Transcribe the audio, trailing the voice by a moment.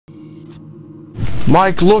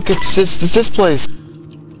Mike, look, it's this place.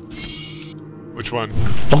 Which one?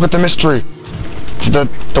 Look at the mystery.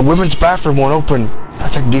 The women's bathroom won't open. I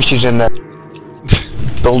think Nishi's in there.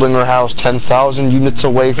 Building her house 10,000 units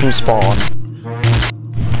away from spawn.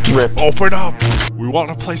 Rip. Open up! We want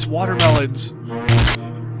to place watermelons!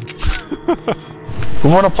 We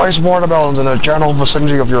want to place watermelons in the general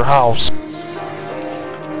vicinity of your house.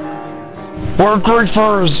 We're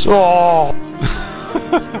griefers! Oh!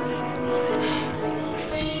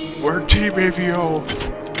 We're Team AVO!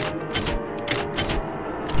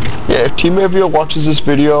 Yeah, if Team AVO watches this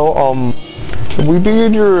video, can we be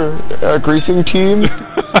in your griefing team?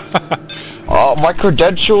 My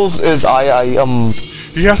credentials is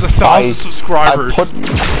He has 1,000 subscribers!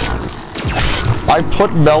 I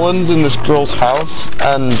put melons in this girl's house,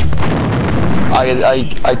 and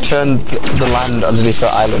I turned the land underneath the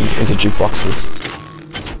island into jukeboxes.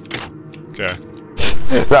 Okay.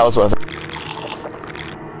 That was worth it.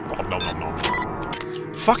 Nom, nom,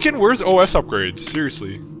 nom. Fucking where's OS upgrades?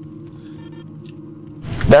 Seriously.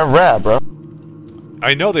 They're rare, bro.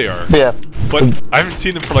 I know they are. Yeah. But I haven't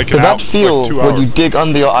seen them for like an hour, that feel like 2 hours. when you dig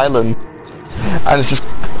under your island, and it's just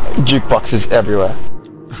jukeboxes everywhere.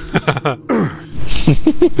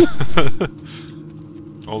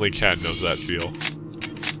 Only Cat knows that feel.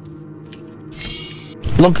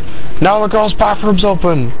 Look, now the girl's bathroom's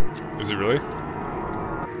open. Is it really?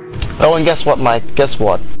 Oh, and guess what, Mike? Guess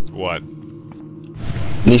what? What?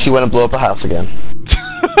 Nishi went and blew up a house again.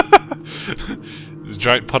 This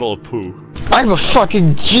giant puddle of poo. I'm a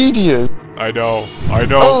fucking genius! I know. I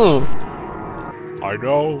know. Oh! I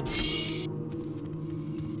know.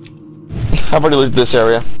 I've already looted this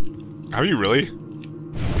area. Have you really?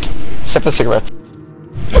 Except for cigarettes.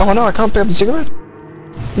 Oh no, I can't pick up the cigarette?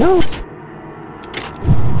 No.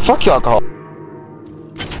 Fuck you, alcohol.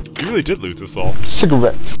 You really did loot this all.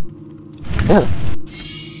 Cigarettes. Yeah.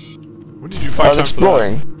 When did you find I was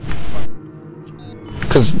exploring.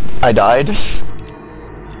 Cause I died.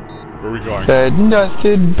 Where are we going? Had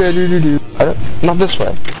nothing better to do. Not this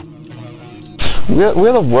way.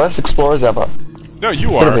 We're the worst explorers ever. No,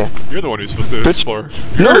 you are. You're the one who's supposed to explore.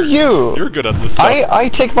 No, you! You're good at this stuff. I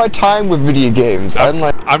take my time with video games. I'm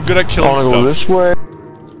good at killing stuff. Go this way.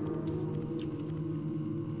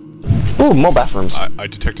 Ooh, more bathrooms. I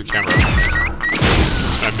detected camera.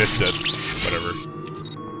 I missed it. Whatever.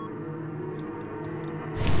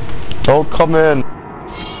 Don't come in.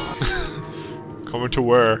 Coming to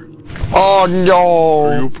where? Oh no!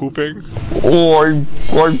 Are you pooping? Oh, I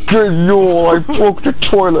gave you. I broke the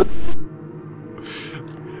toilet.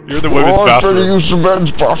 You're the women's bathroom. I'm trying to use the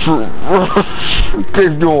men's bathroom.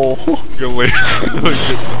 Gave you. You're late.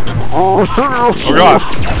 Oh god.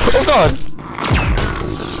 Oh god.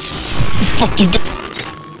 Fuck you.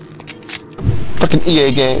 Fucking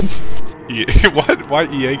EA games. What? Why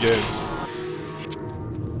EA games?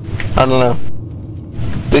 I don't know.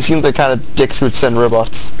 They seem the kind of dicks who would send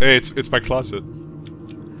robots. Hey, it's my closet.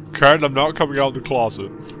 Karen, I'm not coming out of the closet.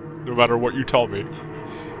 No matter what you tell me.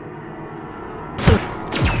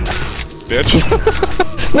 Bitch.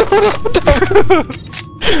 No.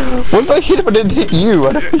 What if I hit him and didn't hit you?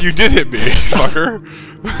 You did hit me, fucker.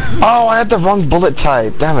 Oh, I had the wrong bullet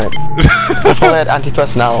type. Damn it. I probably had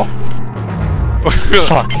anti-personnel.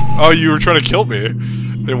 Fuck. Oh, you were trying to kill me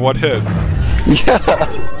in one hit. Yeah.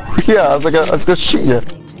 Yeah, I was gonna shoot you.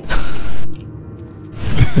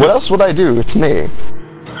 What else would I do? It's me.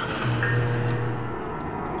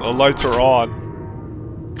 The lights are on.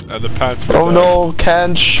 And the pants were Oh no,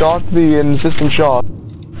 Can shot me in system shock.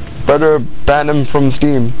 Better ban him from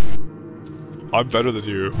Steam. I'm better than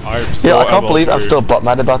you. I am so Yeah, I can't believe I'm still bot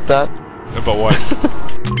mad about that. About what?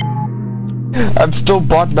 I'm still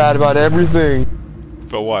bot mad about everything.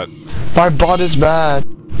 About what? My bot is mad.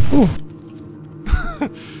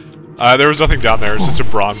 There was nothing down there. It's just a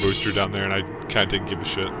brawn booster down there, and I didn't give a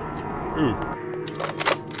shit. Ooh.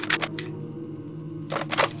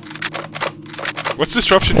 What's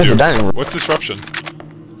disruption do? What's disruption?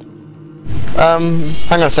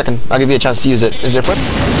 Hang on a second. I'll give you a chance to use it. Is it what?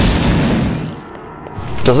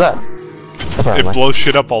 Does that? Apparently. It blows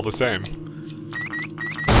shit up all the same.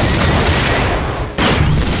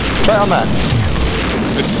 Try on that.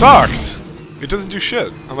 It sucks! It doesn't do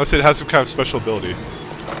shit, unless it has some kind of special ability.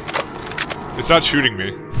 It's not shooting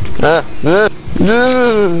me.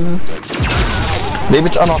 Maybe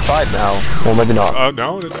it's on our side now, or maybe not.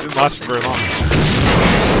 No, it didn't last for very long.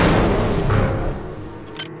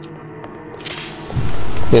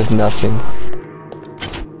 There's nothing.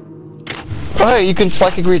 Oh, hey, you can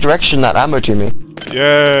psychic redirection that ammo to me.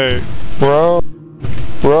 Yay! Bro.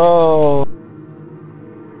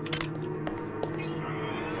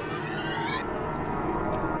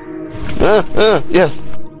 Yes.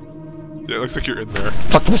 Yeah, it looks like you're in there.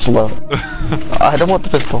 Fuck the pistol though. I don't want the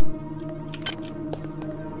pistol.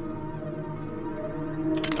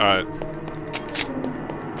 Alright.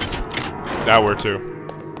 Now where to?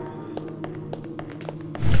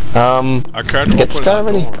 I can't get open Sky that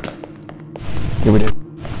ready. door. Here we do.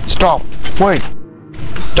 Stop! Wait!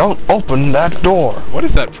 Don't open that door! What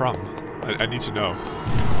is that from? I need to know.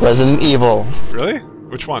 Resident Evil. Really?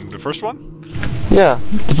 Which one? The first one? Yeah,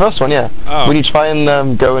 the first one, yeah. Oh. When you try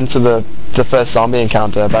and go into the first zombie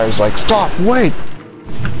encounter, Barry's like, stop! Wait!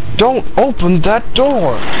 Don't open that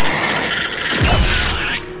door!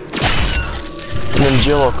 And then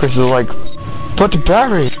Jill or Chris is like, but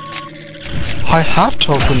Barry! I have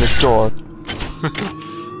to open this door!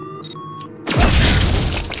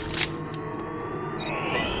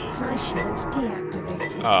 Size shield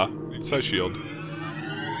deactivated. Need size shield.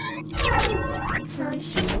 Size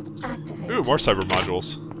shield activated. Ooh, more cyber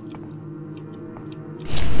modules.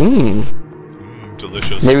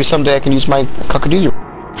 Delicious. Maybe someday I can use my cockadoo.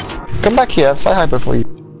 Come back here, say hi before you.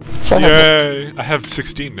 Say hi. Yay! I have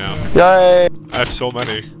 16 now. Yay! I have so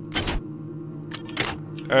many.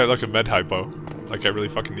 Hey, look, a med hypo. Like, I really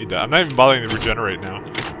fucking need that. I'm not even bothering to regenerate now.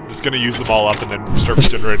 I'm just gonna use them all up and then start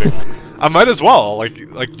regenerating. I might as well. Like,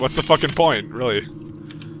 what's the fucking point, really?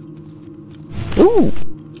 Ooh!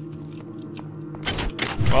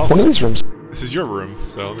 Well, One of these rooms. this is your room,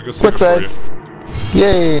 so let me go sleep Quick it for you. save.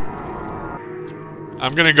 Yay!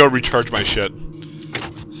 I'm gonna go recharge my shit.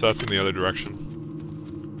 So that's in the other direction.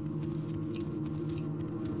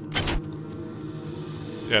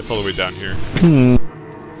 Yeah, it's all the way down here.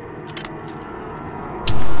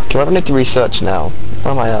 Okay, what do I need to research now?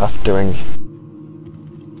 What am I doing?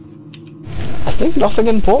 I think nothing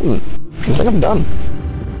important. I think I'm done.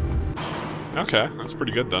 Okay, that's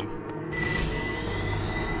pretty good then.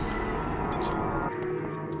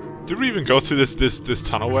 Did we even go through this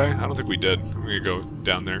tunnel way? I don't think we did. I'm gonna go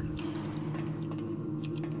down there.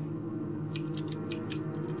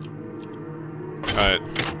 Alright.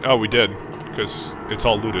 Oh, we did. Because it's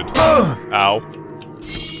all looted. Ow.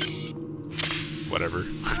 Whatever.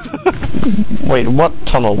 Wait, what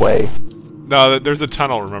tunnel way? No, there's a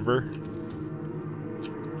tunnel, remember?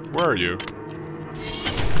 Where are you?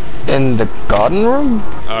 In the garden room?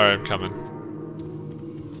 Alright, I'm coming.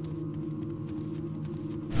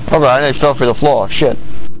 Oh god, I fell through the floor. Shit.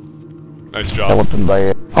 Nice I job. went by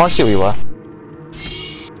it. Oh, I see where you are.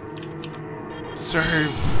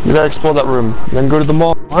 Save. You gotta explore that room, then go to the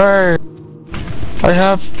mall. Hey! I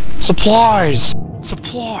have supplies!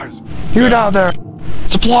 Supplies! You down there!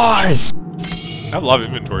 Supplies! I have a lot of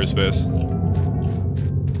inventory space.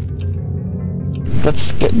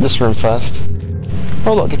 Let's get this room first.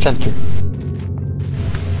 Oh look, it's empty.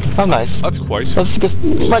 Oh nice. That's quite. Let's get,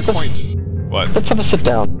 Just quaint. What? let's have a sit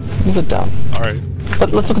down. Let's sit down. Alright.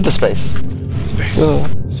 Let's look at the space. Space.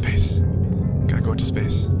 Space. Gotta go into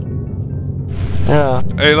space. Yeah.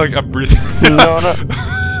 Hey, like, I'm breathing. No, no.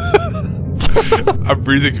 I'm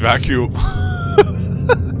breathing vacuum.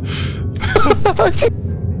 Deactivated.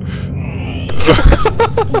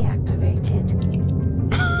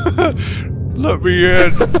 Let me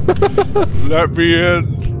in. Let me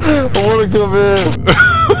in. I wanna come in.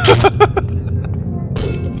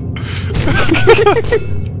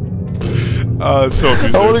 Oh, it's so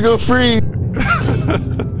amusing. I wanna go free.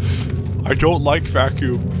 I don't like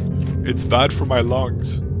vacuum. It's bad for my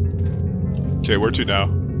lungs. Okay, where to now?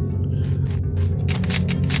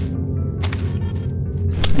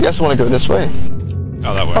 You guys wanna go this way?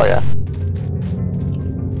 Oh, that way. Oh yeah.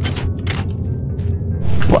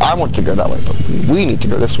 Well, I want to go that way, but we need to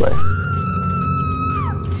go this way.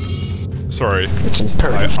 Sorry. It's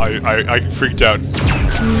imperative. I freaked out. You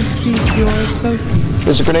seek your associate.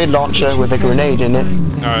 There's a grenade launcher with a grenade in it.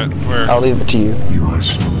 Alright, where? I'll leave it to you. You are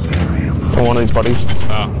so very alone. In one of these buddies.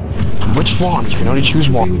 Oh. Which one? You can only choose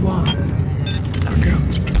Be one. one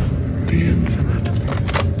against the infinite.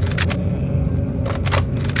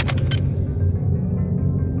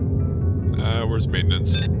 Where's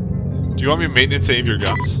maintenance? Do you want me to maintenance any of your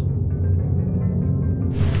guns?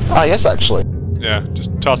 Ah, yes, actually. Yeah,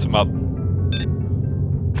 just toss them up.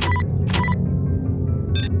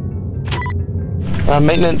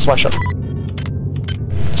 Maintenance, my shot.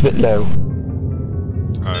 It's a bit low.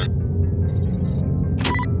 Alright.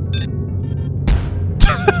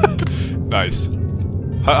 Nice.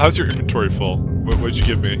 How's your inventory full? What'd you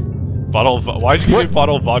give me? Why'd you give me a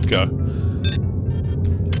bottle of vodka?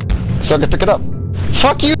 So I can pick it up.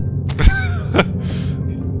 Fuck you!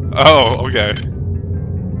 Oh, okay.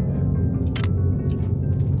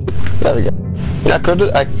 There we go. Yeah, I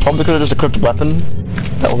probably could have just equipped a weapon.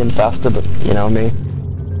 That would have been faster, but you know me.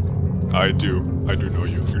 I do know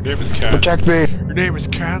you. Your name is Can. Protect me. Your name is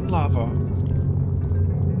Can Lava.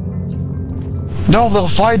 No, they'll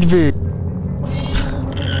find me.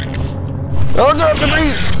 Oh no, the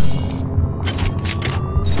bees!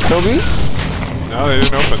 No bees? No, they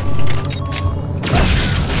didn't open.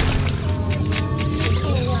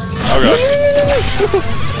 Oh god.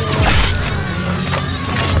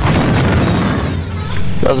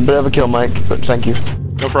 That was a bit of a kill, Mike, but thank you.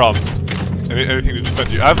 No problem. Anything to defend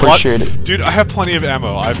you. I have Appreciate it. Dude, I have plenty of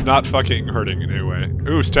ammo. I'm not fucking hurting in any way.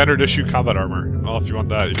 Ooh, standard issue combat armor. Well, if you want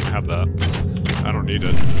that, you can have that. I don't need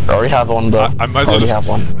it. I already have one, though. I might as well already just have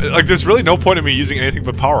one. Like, there's really no point in me using anything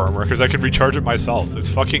but power armor because I can recharge it myself. It's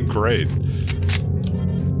fucking great.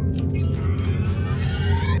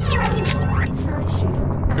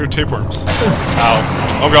 Ooh, tapeworms.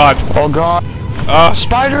 Ow. Oh god. Oh god.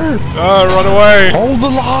 Spider! Run away! Hold the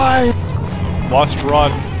line! Lost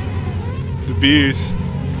run. The bees.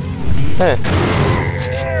 Hey.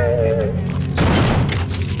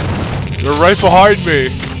 They're right behind me.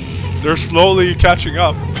 They're slowly catching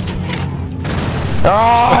up.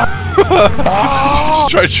 Ah! Just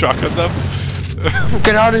try and shotgun them.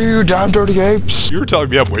 Get out of here, you damn dirty apes! You were telling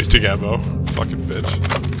me I'm wasting ammo. Fucking bitch.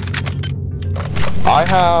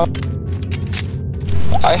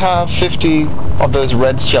 I have 50 of those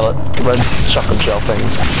red shotgun shell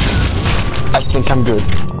things. I think I'm good.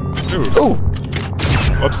 Ooh.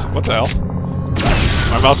 Whoops, what the hell?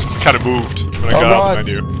 My mouse kind of moved when I got out of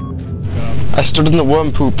the menu. I stood in the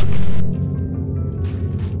worm poop.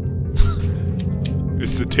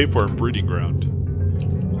 It's the tapeworm breeding ground.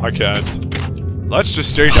 I can't. Let's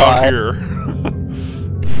just stay down here.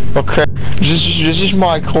 Okay, this is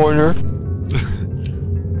my corner.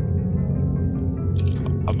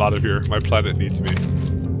 I'm out of here. My planet needs me.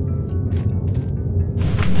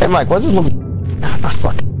 Hey Mike, what's this look? Ah,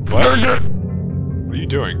 fuck. What? What are you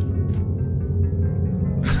doing?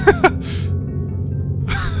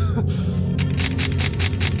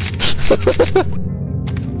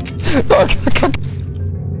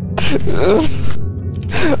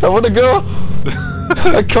 I wanna go.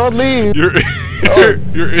 I can't leave. You're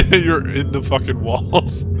in the fucking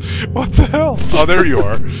walls. What the hell? Oh, there you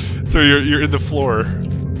are. So you're in the floor.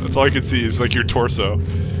 That's all I can see is like your torso.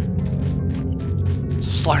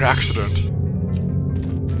 Slight accident.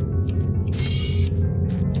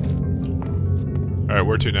 All right,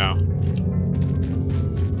 where to now?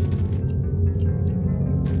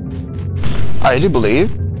 I do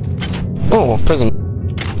believe. Oh, prison.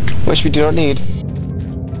 Which we do not need.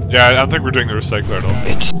 Yeah, I don't think we're doing the recycler at all.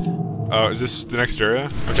 It's Oh, is this the next area?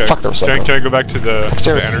 Okay. Fuck the recycler. Can I go back to the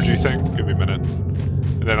area. energy thing? Give me a minute.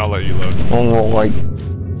 And then I'll let you load. oh, like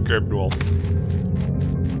Grab the wall.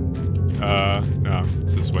 No,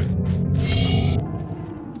 it's this way.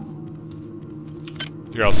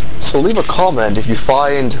 Here, I'll so. Leave a comment if you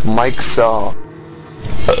find Mike's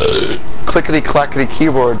clickety clackety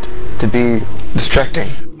keyboard to be distracting.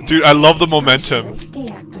 Dude, I love the momentum.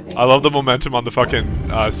 Deactivate. I love the momentum on the fucking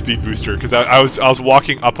speed booster because I was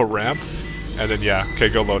walking up a ramp, and then yeah, okay,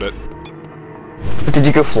 go load it. Did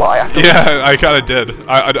you go fly afterwards? Yeah, I kind of did.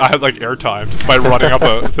 I had like airtime just by running up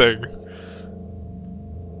a thing.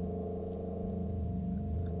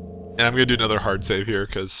 And I'm gonna do another hard save here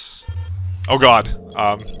because, oh god,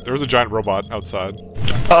 there was a giant robot outside.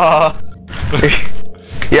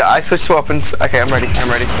 Yeah, I switched weapons. Okay, I'm ready. I'm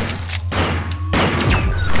ready.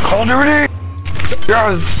 Call duty.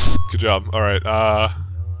 Yes. Good job. All right. I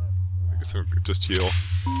guess I'll just heal.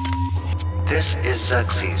 This is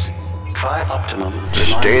Xerxes. Try Optimum.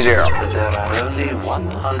 Stay there. That there are only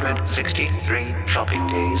 163 shopping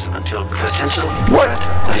days until potential What?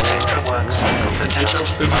 threat works. Potential.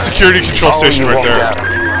 There's a security control station you right won't there. get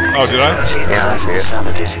Oh, did I? Yeah, I see it.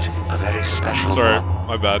 A very special Sorry, one.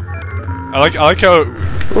 my bad. I like how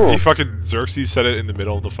Ooh. he fucking Xerxes said it in the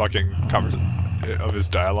middle of the fucking of his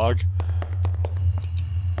dialogue.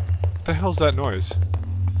 What the hell's that noise?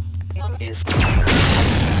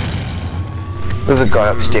 There's a guy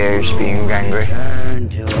upstairs being angry.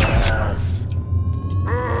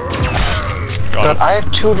 Got But it. I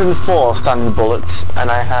have 204 standard bullets, and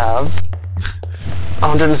I have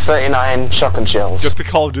 139 shotgun shells. Get the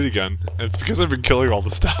Call of Duty gun. And it's because I've been killing all the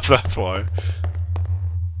stuff, that's why.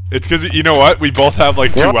 It's because, you know what? We both have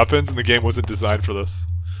like 2 Yep. weapons and the game wasn't designed for this.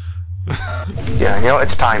 Yeah, you know,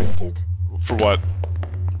 it's time. For what?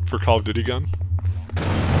 For Call of Duty gun?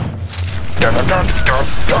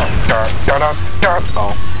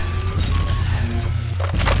 Oh.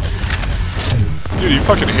 Dude, he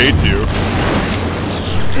fucking hates you.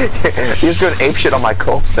 He was going apeshit on my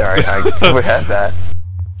corpse there. I overheard that.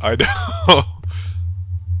 I know.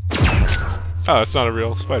 Oh, it's not a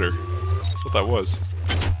real spider. That's what that was.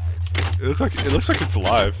 It looks like it's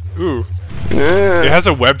alive. Ooh. Yeah. It has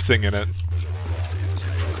a web thing in it.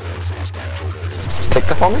 Take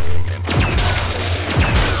that for me?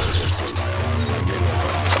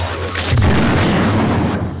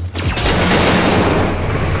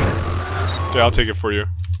 Yeah, I'll take it for you.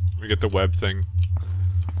 We get the web thing.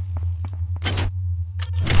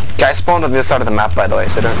 Guys spawned on this side of the map, by the way,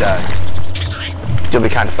 so don't die. You'll be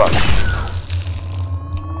kind of fucked.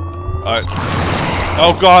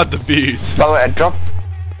 Oh god, the bees! By the way, I dropped...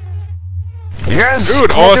 Yes! Dude,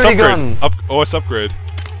 Call of OS Duty upgrade! gun. OS upgrade.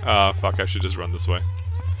 Fuck, I should just run this way.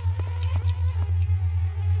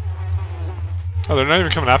 Oh, they're not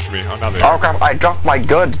even coming after me. Oh, now they are. Oh crap, I dropped my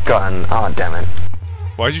good gun. Oh, damn it.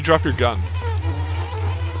 Why'd you drop your gun?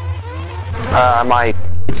 My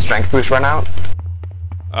strength boost ran out.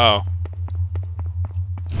 Oh.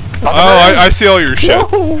 Not Oh, I see all your shit.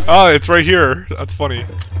 No. Oh, it's right here. That's funny.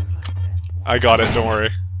 I got it, don't worry.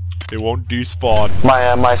 It won't despawn.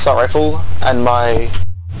 My assault rifle and my...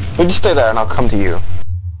 We'll just stay there and I'll come to you.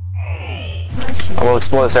 I will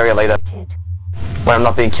explore this area later. Activated. When I'm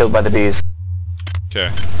not being killed by the bees. Okay.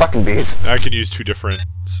 Fucking bees. I can use 2 different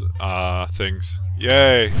things.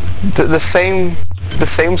 Yay! The same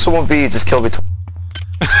swarm of bees just killed me twice.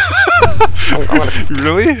 I'm gonna...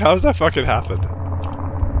 Really? How's that fucking happen?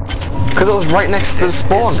 Because it was right next to the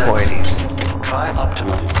spawn point. Try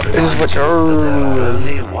optimum. It's just like,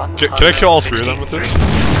 Can I kill all 3 of them with this?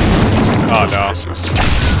 Oh no. Christmas.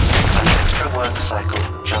 An extra work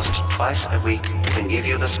cycle just twice a week can give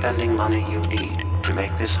you the spending money you need to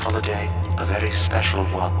make this holiday a very special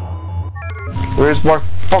one. Where's my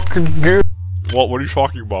fucking gear? What are you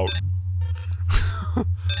talking about?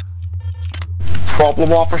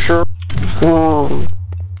 Problem officer?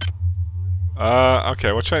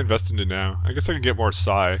 Okay, what should I invest into now? I guess I can get more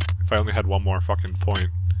psi if I only had 1 more fucking point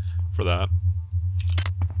for that.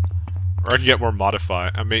 Or I can get more modify,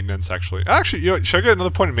 maintenance actually. Actually, you know, should I get another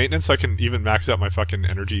point in maintenance so I can even max out my fucking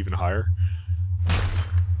energy even higher?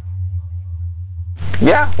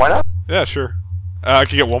 Yeah, why not? Yeah, sure. I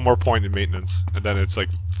could get 1 more point in maintenance, and then it's like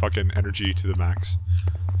fucking energy to the max.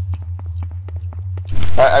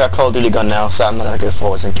 I got Call of Duty gun now, so I'm not gonna go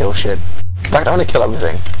forwards and kill shit. In fact, I wanna kill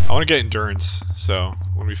everything. I want to get endurance, so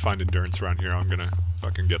when we find endurance around here, I'm gonna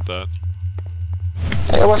fucking get that.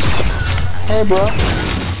 Hey, what's... Hey, bro.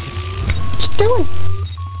 What you doing?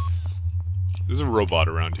 There's a robot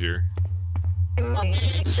around here.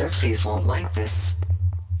 Xerxes won't like this.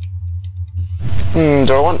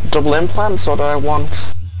 Do I want double implants or do I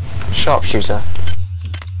want sharpshooter?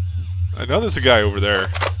 I know there's a guy over there.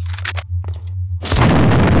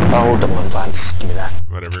 Oh, double implants. Give me that.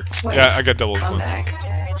 Whatever. Wait, Yeah, I got double come influence. back.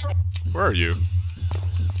 Where are you?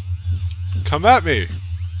 Come at me!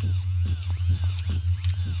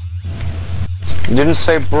 You didn't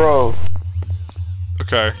say bro.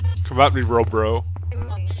 Okay, come at me, bro.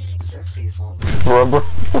 Xerxes won't Bro.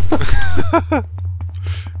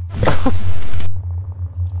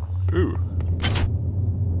 Ooh.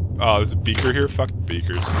 Oh, there's a beaker here? Fuck the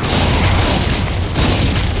beakers.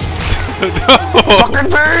 No! Fucking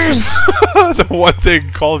bees! The one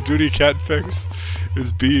thing Call of Duty can't fix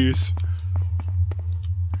is bees.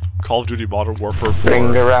 Call of Duty Modern Warfare 4.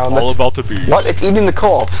 Bring around all the... about the bees. What? It's eating the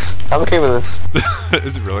corpse. I'm okay with this.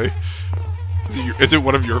 Is it really? Is it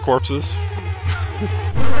one of your corpses?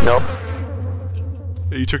 Nope.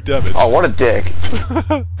 You took damage. Oh, what a dick.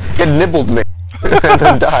 It nibbled me. And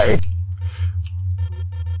then died.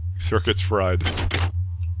 Circuits fried.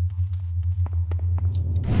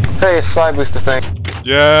 Hey, a side booster thing.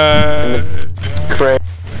 Yay! Great.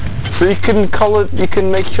 So you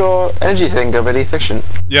can make your energy thing go really efficient.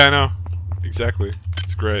 Yeah, I know. Exactly.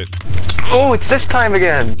 It's great. Oh, it's this time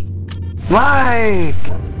again! Mike!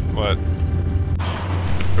 What?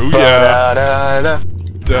 Oh yeah! Ba-da-da-da.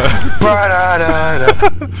 Duh. Ba-da-da-da.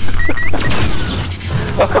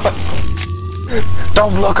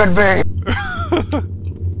 Don't look at me!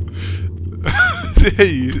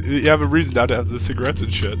 Hey, you have a reason now to have the cigarettes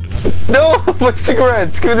and shit. No! My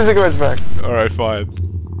cigarettes! Give me the cigarettes back. Alright, fine.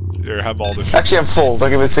 Here, have all the shit. Actually, I'm full.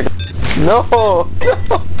 Don't give me the cigarettes. No!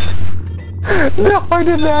 No! No, I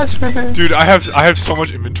didn't ask for this. Dude, I have so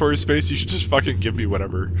much inventory space, you should just fucking give me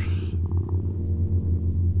whatever.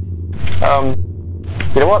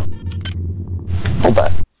 You know what? Hold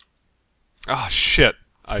that. Ah, shit.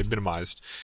 I minimized.